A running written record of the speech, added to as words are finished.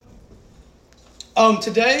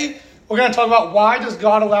Today, we're going to talk about why does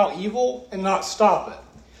God allow evil and not stop it.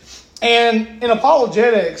 And in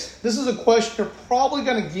apologetics, this is a question you're probably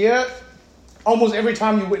going to get almost every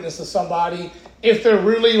time you witness to somebody if they're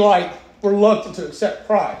really reluctant to accept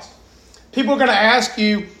Christ. People are going to ask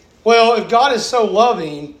you, well, if God is so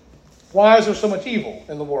loving, why is there so much evil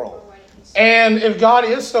in the world? And if God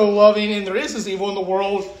is so loving and there is this evil in the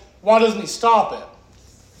world, why doesn't he stop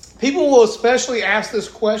it? People will especially ask this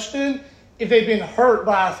question if they've been hurt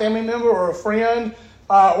by a family member or a friend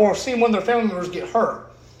or seen one of their family members get hurt.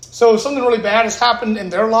 So if something really bad has happened in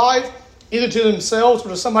their life, either to themselves or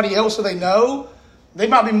to somebody else who they know, they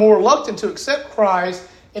might be more reluctant to accept Christ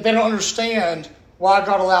if they don't understand why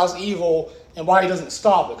God allows evil and why he doesn't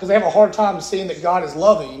stop it. Because they have a hard time seeing that God is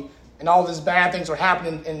loving and all these bad things are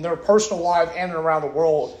happening in their personal life and around the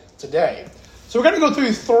world today. So we're going to go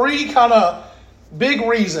through three kind of big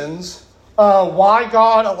reasons why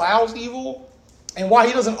God allows evil and why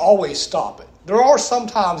he doesn't always stop it. There are some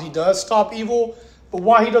times he does stop evil, but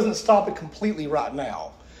why he doesn't stop it completely right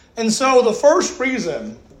now. And so the first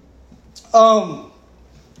reason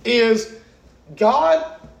is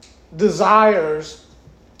God desires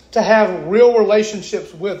to have real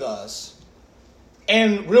relationships with us,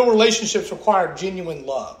 and real relationships require genuine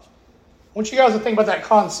love. I want you guys to think about that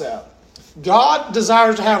concept. God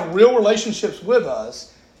desires to have real relationships with us,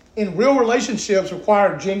 and real relationships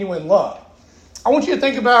require genuine love. I want you to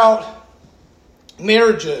think about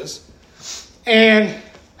marriages and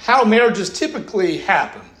how marriages typically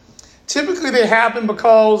happen. Typically they happen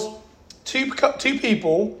because two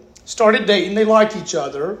people started dating, they liked each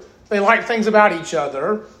other, they liked things about each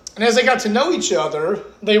other, and as they got to know each other,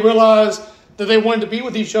 they realized that they wanted to be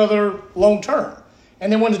with each other long term,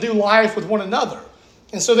 and they wanted to do life with one another.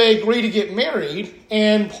 And so they agreed to get married,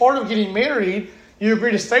 and part of getting married, you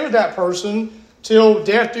agree to stay with that person till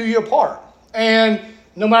death do you apart. And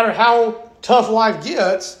no matter how tough life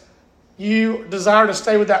gets, you desire to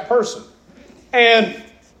stay with that person. And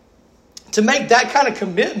to make that kind of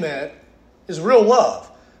commitment is real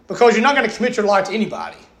love, because you're not going to commit your life to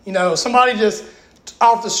anybody. You know, somebody just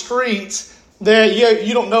off the streets that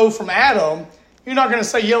you don't know from Adam, you're not going to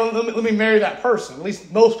say, yeah, let me marry that person. At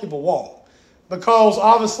least most people won't. Because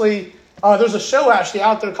obviously, there's a show actually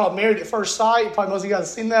out there called Married at First Sight. Probably most of you guys have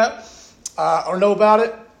seen that or know about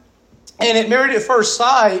it. And at Married at First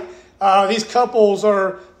Sight, these couples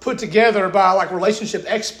are put together by relationship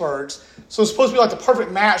experts. So it's supposed to be the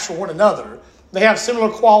perfect match for one another. They have similar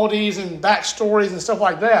qualities and backstories and stuff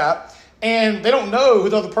like that. And they don't know who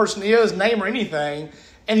the other person is, name or anything.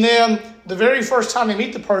 And then the very first time they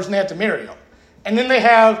meet the person, they have to marry them. And then they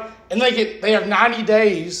have 90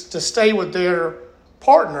 days to stay with their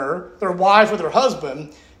partner, their wife or their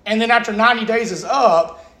husband. And then after 90 days is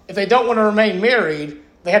up, if they don't want to remain married,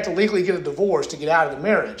 they have to legally get a divorce to get out of the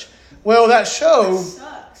marriage. Well, that show...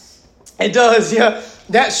 That sucks. It does, yeah.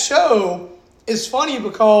 That show is funny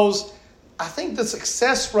because I think the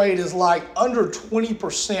success rate is under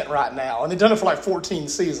 20% right now. And they've done it for 14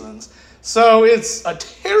 seasons. So it's a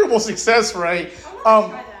terrible success rate. I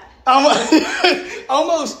want to try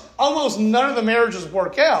that. Almost none of the marriages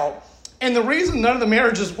work out. And the reason none of the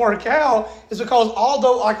marriages work out is because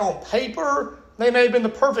although on paper they may have been the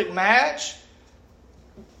perfect match,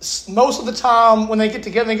 most of the time when they get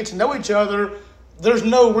together and get to know each other, there's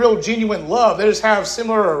no real genuine love. They just have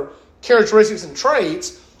similar characteristics and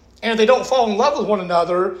traits. And if they don't fall in love with one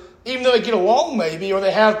another, even though they get along maybe, or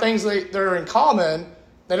they have things that are in common,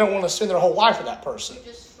 they don't want to spend their whole life with that person.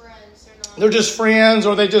 They're just friends. They're just friends,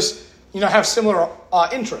 or they just have similar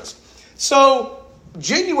interests. So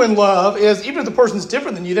genuine love is, even if the person's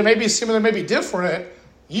different than you, they may be similar, they may be different,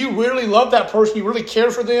 you really love that person, you really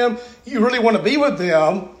care for them, you really want to be with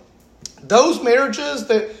them. Those marriages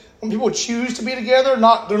that when people choose to be together,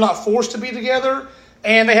 they're not forced to be together,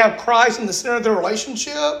 and they have Christ in the center of their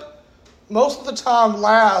relationship, most of the time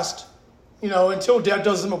last, until death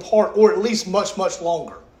does them apart, or at least much, much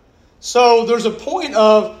longer. So there's a point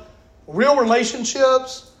of real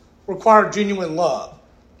relationships require genuine love.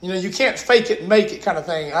 You can't fake it and make it kind of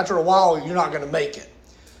thing. After a while, you're not going to make it.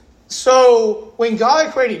 So when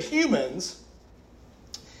God created humans,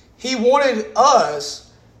 he wanted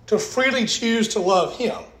us to freely choose to love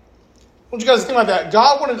him. I want you guys to think about that.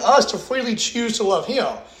 God wanted us to freely choose to love him.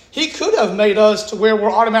 He could have made us to where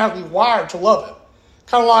we're automatically wired to love him.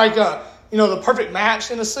 Kind of like, the perfect match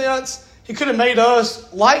in a sense. He could have made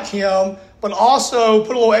us like him, but also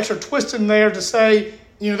put a little extra twist in there to say,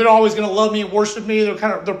 they're always going to love me and worship me.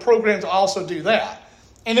 They're programmed to also do that.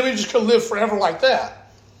 And then we just could live forever like that.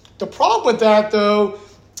 The problem with that, though,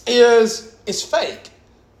 is it's fake.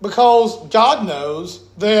 Because God knows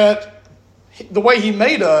that the way he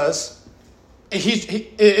made us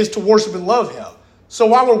is to worship and love him. So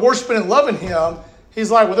while we're worshiping and loving him,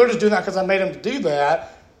 he's like, well, they're just doing that because I made them to do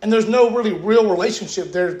that. And there's no really real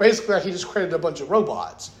relationship there. It's basically like he just created a bunch of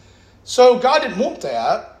robots. So God didn't want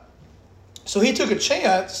that. So he took a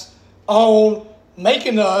chance on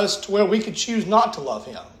making us to where we could choose not to love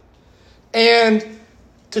him. And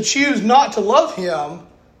to choose not to love him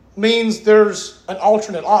means there's an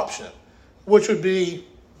alternate option, which would be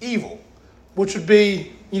evil, which would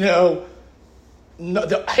be,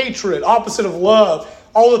 the hatred, opposite of love,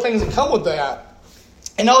 all the things that come with that.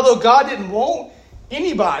 And although God didn't want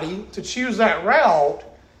anybody to choose that route,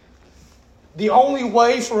 the only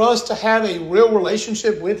way for us to have a real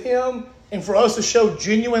relationship with him and for us to show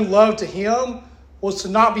genuine love to him was to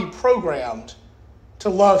not be programmed to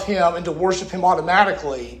love him and to worship him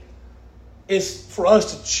automatically. It's for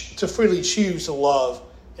us to freely choose to love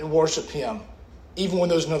and worship him, even when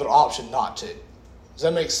there's another option not to. Does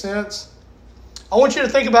that make sense? I want you to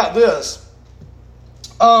think about this.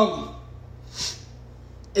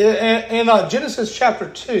 In Genesis chapter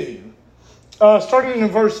 2, starting in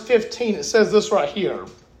verse 15, it says this right here.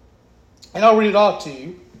 And I'll read it off to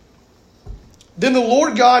you. Then the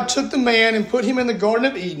Lord God took the man and put him in the Garden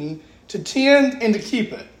of Eden to tend and to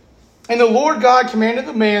keep it. And the Lord God commanded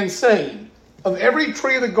the man, saying, of every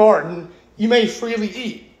tree of the garden you may freely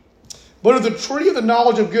eat, but of the tree of the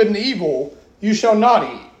knowledge of good and evil you shall not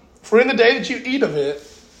eat. For in the day that you eat of it,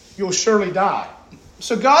 you'll surely die.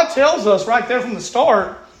 So God tells us right there from the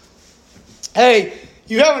start, hey,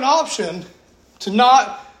 you have an option to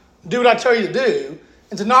not do what I tell you to do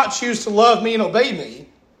and to not choose to love me and obey me,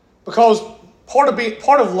 because part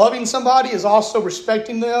of loving somebody is also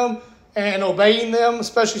respecting them and obeying them,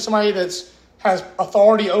 especially somebody that has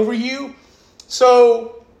authority over you.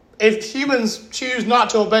 So if humans choose not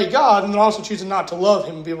to obey God, then they're also choosing not to love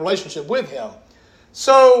him and be in a relationship with him.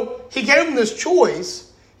 So he gave them this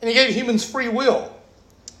choice, and he gave humans free will.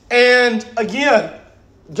 And again,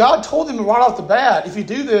 God told them right off the bat, if you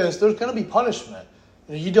do this, there's going to be punishment.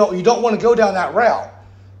 You don't want to go down that route.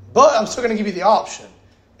 But I'm still going to give you the option.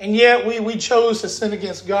 And yet we chose to sin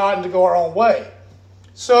against God and to go our own way.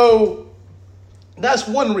 So that's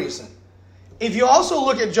one reason. If you also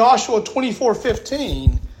look at Joshua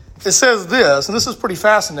 24:15, it says this, and this is pretty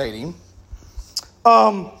fascinating.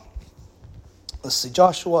 Let's see,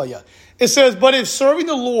 Joshua, yeah. It says, but if serving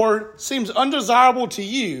the Lord seems undesirable to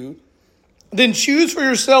you, then choose for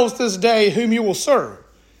yourselves this day whom you will serve,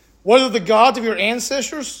 whether the gods of your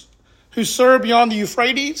ancestors who served beyond the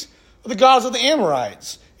Euphrates, or the gods of the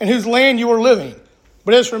Amorites, in whose land you are living.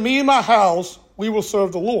 But as for me and my house, we will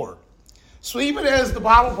serve the Lord. So even as the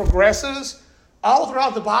Bible progresses, all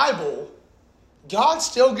throughout the Bible, God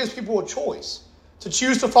still gives people a choice to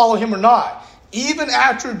choose to follow him or not. Even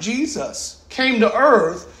after Jesus came to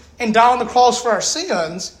earth and died on the cross for our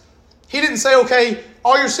sins, he didn't say, okay,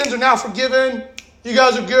 all your sins are now forgiven. You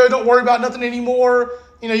guys are good. Don't worry about nothing anymore.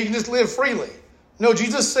 You can just live freely. No,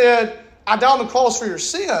 Jesus said, I died on the cross for your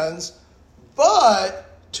sins,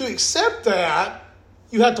 but to accept that,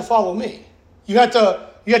 you have to follow me. You have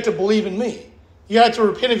to believe in me. You have to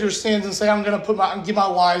repent of your sins and say, I'm going to give my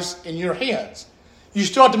lives in your hands. You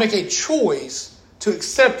still have to make a choice to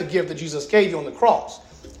accept the gift that Jesus gave you on the cross.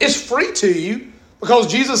 It's free to you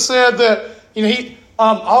because Jesus said that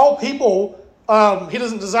all people, he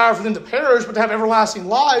doesn't desire for them to perish, but to have everlasting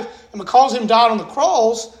life. And because him died on the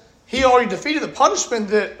cross, he already defeated the punishment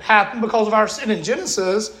that happened because of our sin in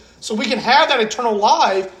Genesis. So we can have that eternal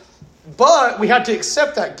life, but we have to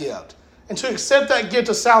accept that gift. And to accept that gift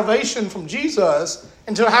of salvation from Jesus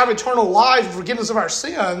and to have eternal life and forgiveness of our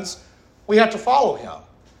sins, we have to follow him.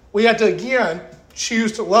 We have to, again,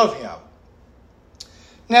 choose to love him.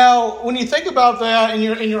 Now, when you think about that in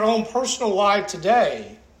your own personal life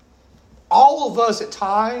today, all of us at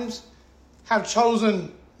times have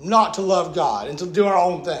chosen not to love God and to do our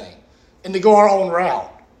own thing and to go our own route.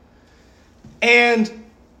 And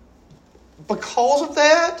because of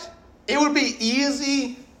that, it would be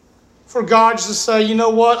easy for God just to say, you know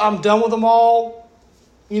what, I'm done with them all.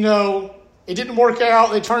 It didn't work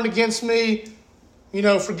out. They turned against me.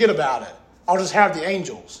 Forget about it. I'll just have the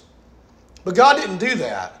angels. But God didn't do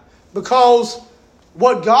that, because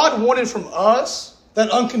what God wanted from us, that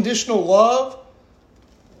unconditional love,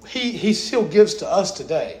 he still gives to us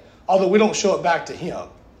today, although we don't show it back to him.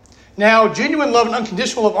 Now, genuine love and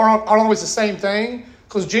unconditional love aren't always the same thing,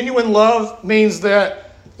 because genuine love means that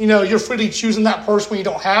you're freely choosing that person when you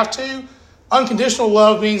don't have to. Unconditional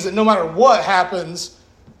love means that no matter what happens,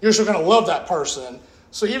 you're still going to love that person.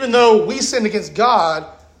 So even though we sin against God,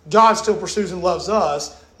 God still pursues and loves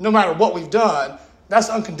us no matter what we've done, That's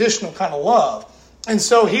unconditional kind of love. And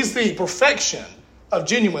so he's the perfection of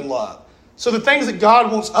genuine love. So the things that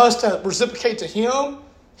God wants us to reciprocate to him,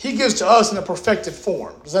 he gives to us in a perfected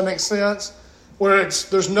form. Does that make sense? Where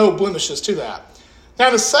there's no blemishes to that.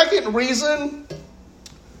 Now, the second reason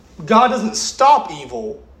God doesn't stop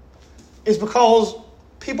evil is because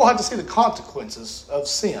people have to see the consequences of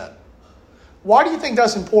sin. Why do you think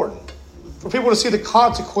that's important? For people to see the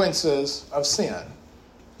consequences of sin.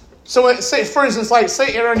 So, say, for instance, like,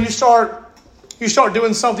 say, Aaron, you start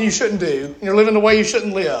doing something you shouldn't do, and you're living the way you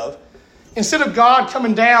shouldn't live. Instead of God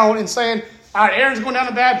coming down and saying, all right, Aaron's going down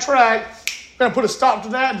a bad track, we're going to put a stop to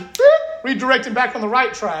that and redirect him back on the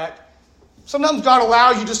right track. Sometimes God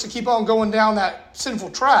allows you just to keep on going down that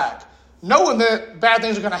sinful track, knowing that bad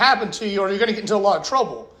things are going to happen to you or you're going to get into a lot of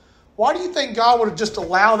trouble. Why do you think God would have just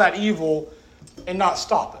allowed that evil and not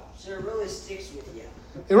stop it? So it really sticks with you.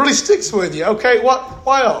 It really sticks with you. Okay,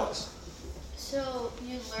 what else? So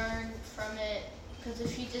you learn from it, because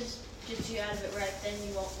if he just gets you out of it right, then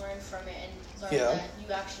you won't learn from it and learn that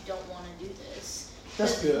you actually don't want to do this.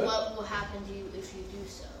 That's good. What will happen to you if you do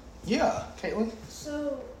so? Yeah, Caitlin?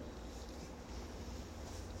 So,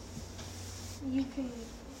 you can,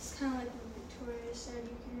 it's kind of like what Victoria said,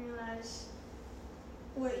 you can realize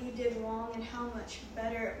what you did wrong and how much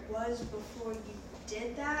better it was before you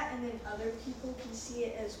did that, and then other people can see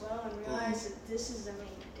it as well and realize that this is the main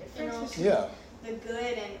difference between the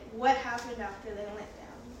good and what happened after they went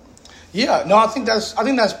down. Yeah, no, I think that's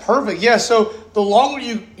perfect. Yeah, so the longer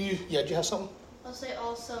do you have something? I'll say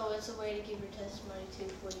also it's a way to give your testimony to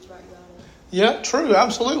what he brought you out of. Yeah, true,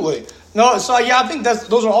 absolutely. No, so I think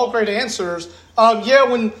those are all great answers.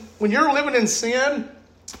 When you're living in sin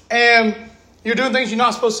and you're doing things you're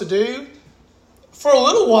not supposed to do, for a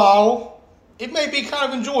little while, it may be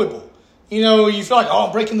kind of enjoyable. You know, you feel like,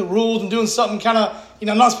 I'm breaking the rules and doing something kind of,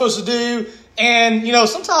 I'm not supposed to do. And,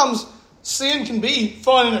 sometimes sin can be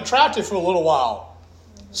fun and attractive for a little while.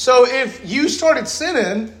 So if you started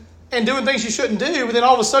sinning and doing things you shouldn't do, but then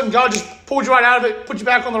all of a sudden God just pulled you right out of it, put you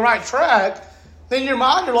back on the right track, then in your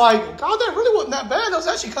mind you're like, God, that really wasn't that bad. That was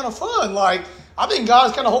actually kind of fun. Like, I think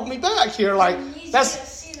God's kind of holding me back here. Like,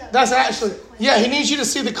 that's actually, he needs you to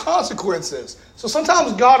see the consequences. So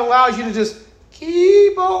sometimes God allows you to just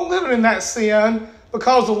keep on living in that sin,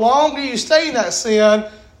 because the longer you stay in that sin,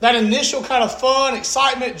 that initial kind of fun,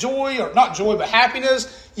 excitement, joy, or not joy, but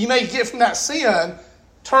happiness you may get from that sin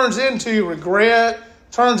turns into regret,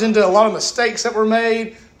 turns into a lot of mistakes that were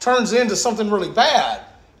made, turns into something really bad.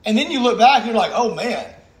 And then you look back and you're like, oh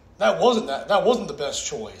man, that wasn't the best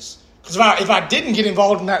choice. Because if I didn't get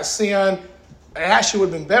involved in that sin, it actually would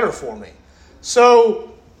have been better for me.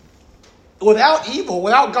 So without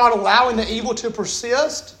God allowing the evil to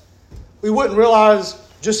persist, we wouldn't realize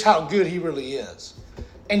just how good he really is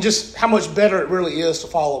and just how much better it really is to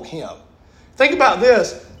follow him. Think about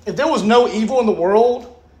this. If there was no evil in the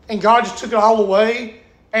world and God just took it all away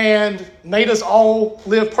and made us all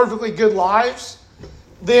live perfectly good lives,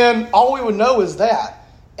 then all we would know is that.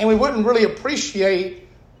 And we wouldn't really appreciate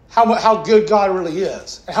how good God really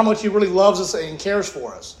is and how much he really loves us and cares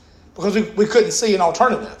for us, because we couldn't see an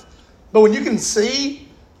alternative. But when you can see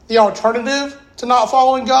the alternative to not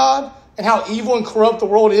following God and how evil and corrupt the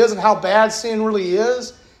world is and how bad sin really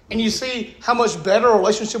is, and you see how much better a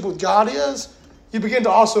relationship with God is, you begin to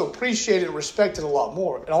also appreciate it and respect it a lot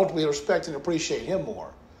more, and ultimately respect and appreciate him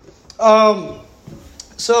more.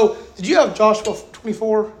 So, did you have Joshua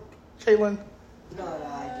 24, Caitlin? No,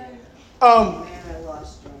 I didn't. I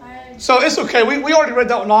lost one. So it's okay. We already read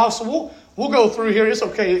that one off, so we'll go through here. It's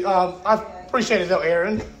okay. I appreciate it though,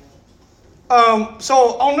 Aaron.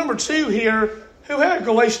 So on number 2 here, who had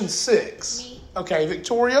Galatians 6? Me. Okay,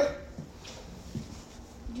 Victoria.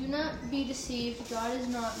 Do not be deceived. God is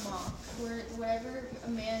not mocked. Whatever a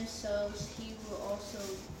man sows, he will also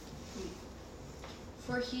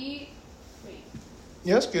reap.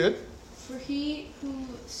 Yes, good. For he who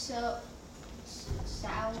sows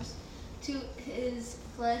to his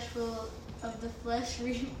flesh will of the flesh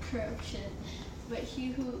reap corruption, but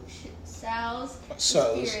he who sows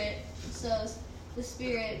the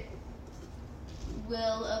Spirit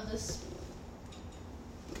will of the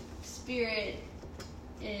Spirit.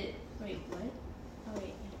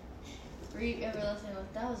 Reap everlasting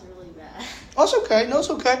life. That was really bad. That's okay. No, it's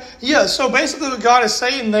okay. Yeah, so basically what God is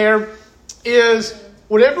saying there is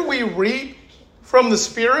whatever we reap from the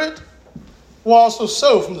Spirit, we'll also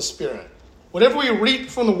sow from the Spirit. Whatever we reap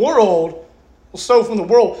from the world, we'll sow from the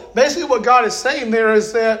world. Basically what God is saying there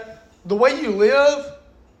is that the way you live,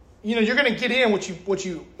 you're going to get in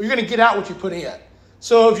you're going to get out what you put in.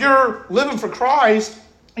 So if you're living for Christ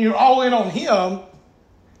and you're all in on him,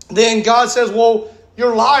 then God says, well,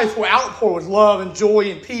 your life will outpour with love and joy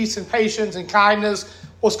and peace and patience and kindness,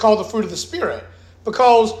 what's called the fruit of the Spirit.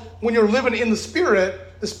 Because when you're living in the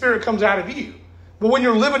Spirit comes out of you. But when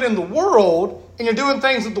you're living in the world and you're doing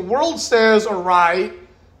things that the world says are right,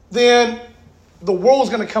 then the world's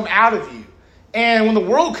going to come out of you. And when the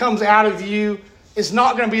world comes out of you, it's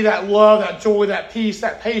not going to be that love, that joy, that peace,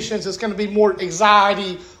 that patience. It's going to be more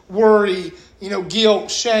anxiety, worry,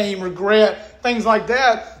 guilt, shame, regret, things like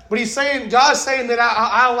that. But God's saying that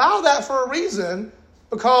I allow that for a reason,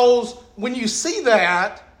 because when you see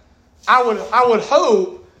that, I would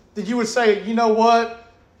hope that you would say, you know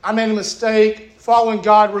what? I made a mistake. Following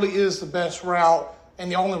God really is the best route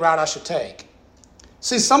and the only route I should take.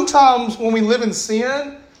 See, sometimes when we live in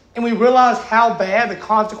sin and we realize how bad the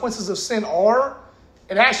consequences of sin are,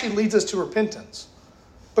 it actually leads us to repentance.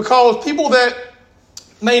 Because people that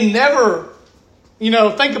may never,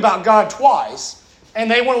 think about God twice, and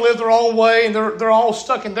they want to live their own way, and they're all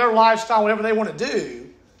stuck in their lifestyle, whatever they want to do,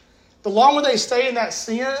 the longer they stay in that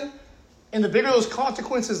sin and the bigger those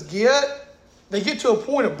consequences get, they get to a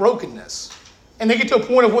point of brokenness. And they get to a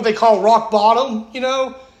point of what they call rock bottom,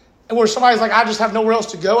 and where somebody's like, I just have nowhere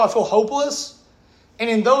else to go. I feel hopeless. And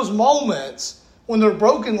in those moments, when they're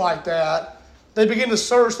broken like that, they begin to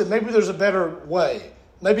search that maybe there's a better way.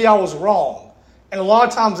 Maybe I was wrong. And a lot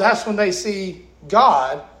of times that's when they see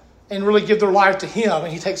God and really give their life to Him,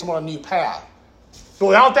 and He takes them on a new path. But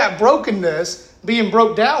without that brokenness, being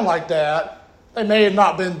broke down like that, they may have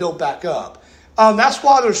not been built back up. That's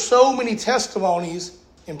why there's so many testimonies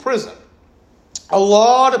in prison. A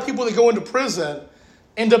lot of people that go into prison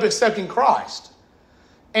end up accepting Christ.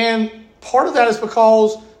 And part of that is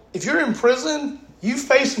because if you're in prison, you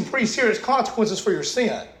face some pretty serious consequences for your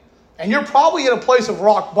sin. And you're probably at a place of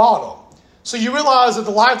rock bottom. So you realize that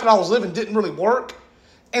the life that I was living didn't really work.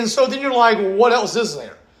 And so then you're like, well, what else is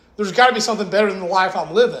there? There's got to be something better than the life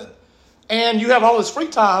I'm living. And you have all this free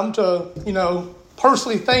time to,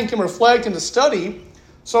 personally think and reflect and to study.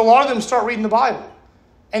 So a lot of them start reading the Bible.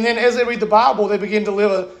 And then as they read the Bible, they begin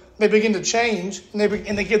to change, and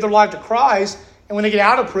they give their life to Christ. And when they get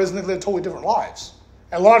out of prison, they live totally different lives.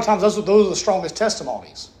 And a lot of times, those are the strongest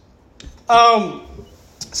testimonies.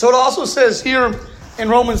 So it also says here in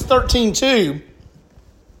Romans 13:2,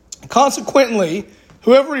 consequently,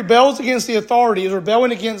 whoever rebels against the authority is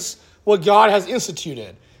rebelling against what God has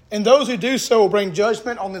instituted. And those who do so will bring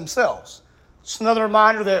judgment on themselves. It's another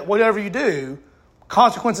reminder that whatever you do,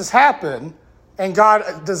 consequences happen. And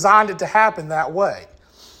God designed it to happen that way.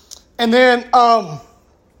 And then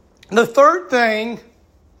the third thing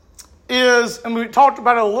is, and we talked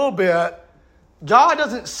about it a little bit, God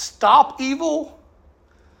doesn't stop evil,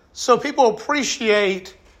 so people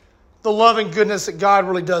appreciate the love and goodness that God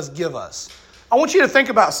really does give us. I want you to think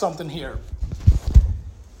about something here.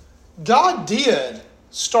 God did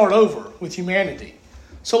start over with humanity.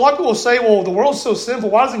 So a lot of people say, well, the world's so sinful,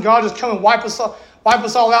 why doesn't God just come and wipe us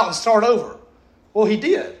all out and start over? Well, He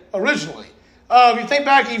did originally. If you think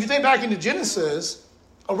back into Genesis,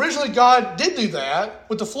 originally God did do that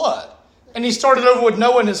with the flood. And He started over with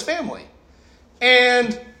Noah and his family.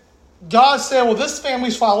 And God said, well, this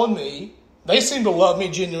family's following me. They seem to love me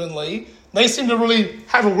genuinely. They seem to really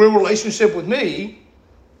have a real relationship with me.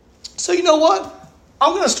 So you know what?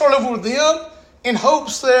 I'm going to start over with them in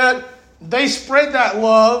hopes that they spread that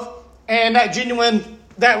love and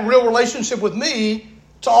that real relationship with me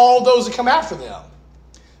to all those that come after them.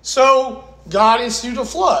 So God instituted a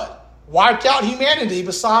flood, wiped out humanity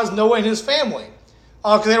besides Noah and his family,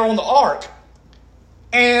 because they were on the ark.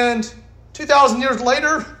 And 2,000 years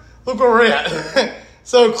later, look where we're at.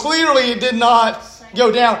 So clearly it did not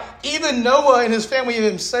go down. Even Noah and his family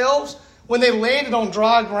themselves, when they landed on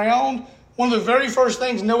dry ground, one of the very first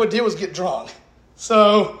things Noah did was get drunk.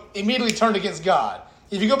 So immediately turned against God.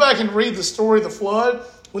 If you go back and read the story of the flood,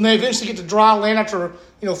 when they eventually get to dry land after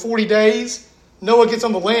 40 days, Noah gets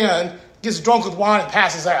on the land, gets drunk with wine, and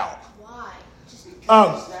passes out. Why?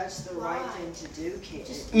 That's the right thing to do, kid.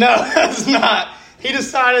 No, that's not. He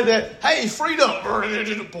decided that, hey, freedom.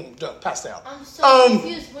 Boom, done, passed out. I'm so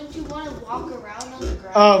confused. Wouldn't you want to walk around on the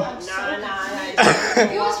ground? I'm so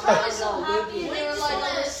confused. He was probably so happy. They were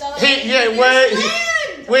like, celebrating.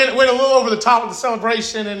 Went a little over the top of the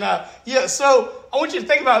celebration. And so I want you to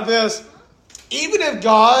think about this. Even if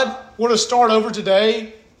God were to start over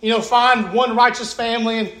today, find one righteous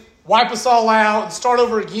family and wipe us all out and start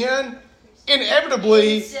over again,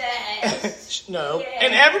 inevitably,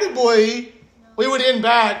 inevitably, we would end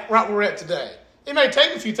back right where we're at today. It may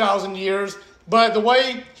take a few thousand years, but the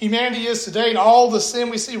way humanity is today and all the sin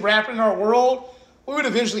we see wrapping in our world, we would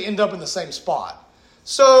eventually end up in the same spot.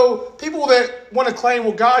 So people that want to claim,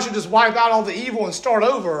 well, God should just wipe out all the evil and start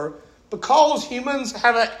over, because humans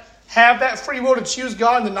have that free will to choose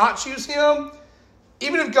God and to not choose him,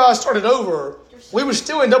 even if God started over, we would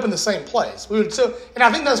still end up in the same place. And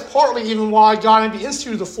I think that's partly even why God maybe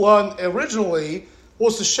instituted the flood originally,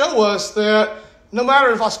 was to show us that no matter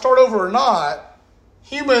if I start over or not,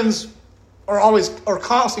 humans are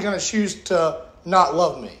constantly going to choose to not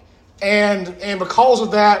love me. And because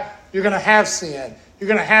of that, you're going to have sin. You're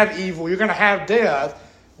going to have evil. You're going to have death.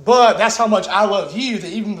 But that's how much I love you,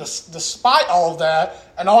 that even despite all of that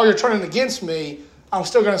and all you're turning against me, I'm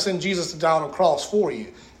still going to send Jesus to die on the cross for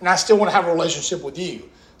you. And I still want to have a relationship with you.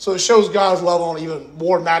 So it shows God's love on an even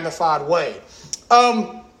more magnified way.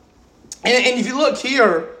 And if you look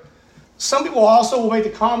here, some people also will make the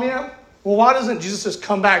comment, well, why doesn't Jesus just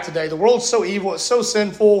come back today? The world's so evil. It's so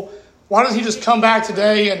sinful. Why doesn't he just come back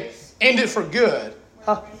today and end it for good?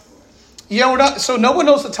 Yeah, so no one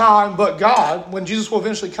knows the time but God, when Jesus will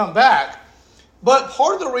eventually come back. But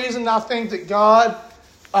part of the reason I think that God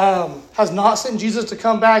has not sent Jesus to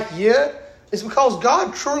come back yet is because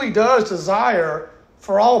God truly does desire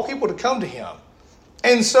for all people to come to him.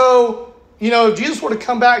 And so, if Jesus were to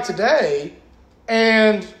come back today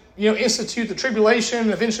and, institute the tribulation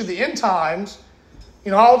and eventually the end times,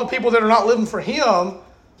 all the people that are not living for him,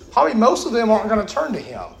 probably most of them aren't going to turn to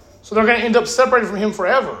him. So they're going to end up separated from him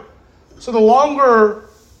forever. So the longer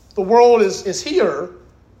the world is here,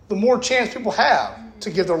 the more chance people have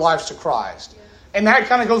to give their lives to Christ. And that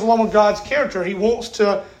kind of goes along with God's character. He wants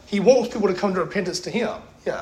people to come to repentance to him.